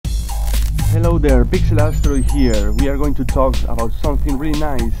Hello there, Pixel Astro here. We are going to talk about something really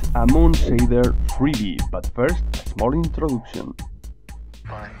nice, a moon shader freebie. But first, a small introduction.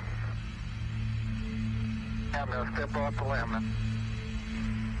 Fine. I'm gonna step off the limit.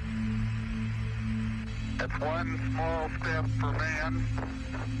 It's one small step for man,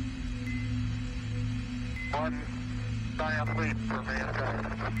 one giant leap for mankind.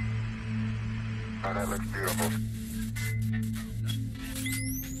 Oh, that looks beautiful.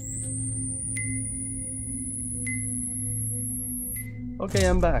 Okay,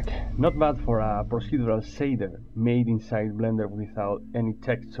 I'm back. Not bad for a procedural shader made inside Blender without any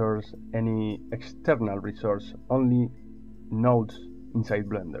textures, any external resource, only nodes inside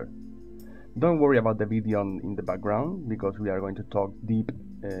Blender. Don't worry about the video in the background, because we are going to talk deep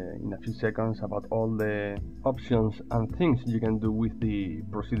in a few seconds about all the options and things you can do with the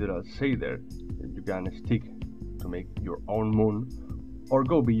procedural shader. You can stick to make your own moon, or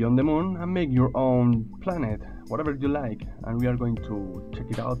go beyond the moon and make your own planet, whatever you like, and we are going to check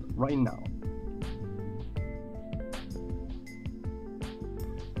it out right now.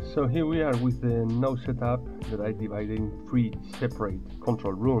 So here we are with the node setup that I divided in 3 separate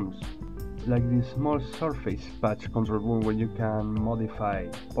control rooms, like this small surface patch control room where you can modify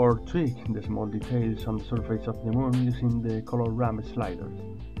or tweak the small details on the surface of the moon using the color ramp sliders.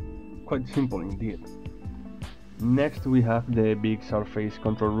 Quite simple indeed. Next we have the big surface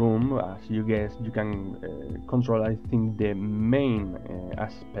control room. As you guess, you can control, I think, the main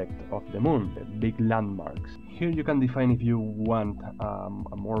aspect of the moon, the big landmarks. Here you can define if you want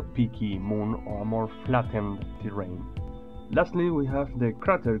a more peaky moon or a more flattened terrain. Lastly, we have the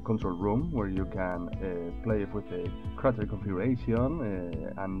crater control room, where you can play with the crater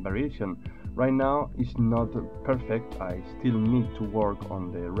configuration and variation. Right now it's not perfect, I still need to work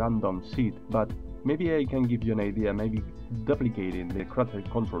on the random seed, but maybe I can give you an idea, maybe duplicating the crater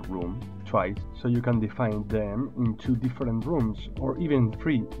control room twice, so you can define them in 2 different rooms, or even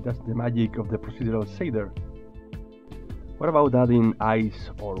 3, that's the magic of the procedural shader. What about adding ice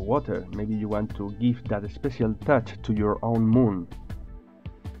or water? Maybe you want to give that special touch to your own moon.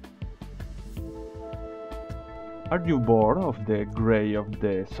 Are you bored of the gray of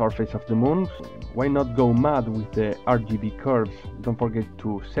the surface of the moon? Why not go mad with the RGB curves? Don't forget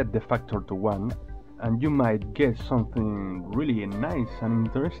to set the factor to 1, and you might get something really nice and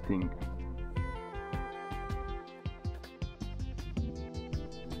interesting.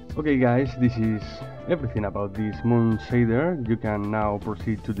 Okay guys, this is everything about this moon shader. You can now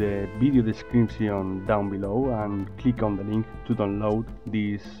proceed to the video description down below and click on the link to download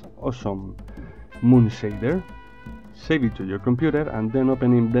this awesome moon shader. Save it to your computer and then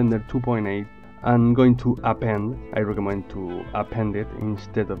open in Blender 2.8 and going to append. I recommend to append it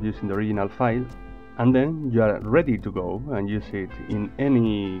instead of using the original file, and then you are ready to go and use it in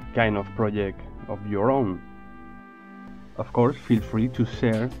any kind of project of your own. Of course, feel free to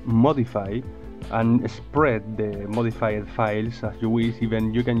share, modify and spread the modified files as you wish.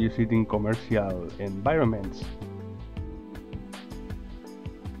 Even you can use it in commercial environments.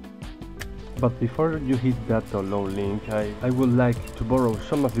 But before you hit that download link, I would like to borrow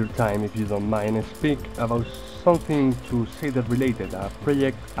some of your time, if you don't mind, and speak about something to shader related, a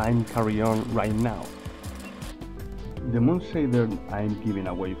project I'm carrying on right now. The moon shader I'm giving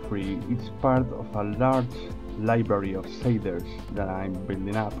away free is part of a large library of shaders that I'm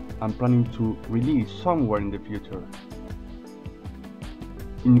building up and planning to release somewhere in the future.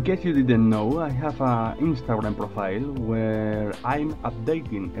 In case you didn't know, I have an Instagram profile where I'm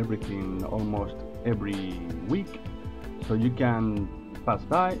updating everything almost every week, so you can pass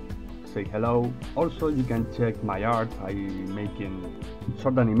by, say hello. Also, you can check my art. I'm making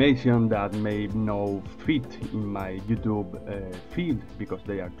short animation that may not fit in my YouTube feed because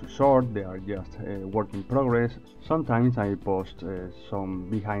they are too short, they are just work in progress. Sometimes I post some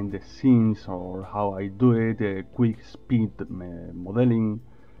behind the scenes or how I do it, quick speed modeling,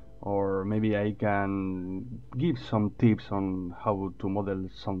 or maybe I can give some tips on how to model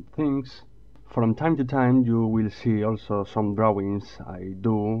some things. From time to time you will see also some drawings I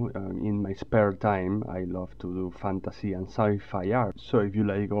do in my spare time. I love to do fantasy and sci-fi art, so if you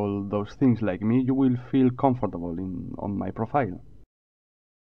like all those things like me, you will feel comfortable on my profile.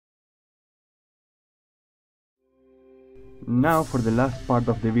 Now for the last part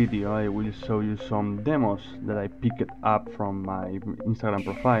of the video, I will show you some demos that I picked up from my Instagram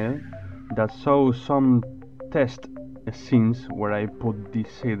profile that show some test scenes where I put these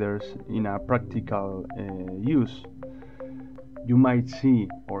shaders in a practical use. You might see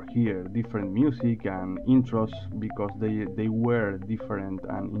or hear different music and intros because they were different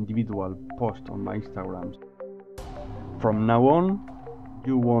and individual posts on my Instagram. From now on,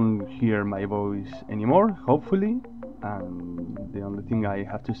 You won't hear my voice anymore, hopefully. And the only thing I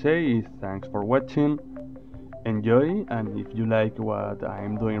have to say is thanks for watching. Enjoy, and if you like what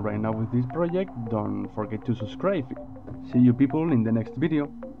I'm doing right now with this project, don't forget to subscribe. See you people in the next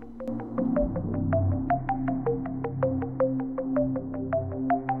video.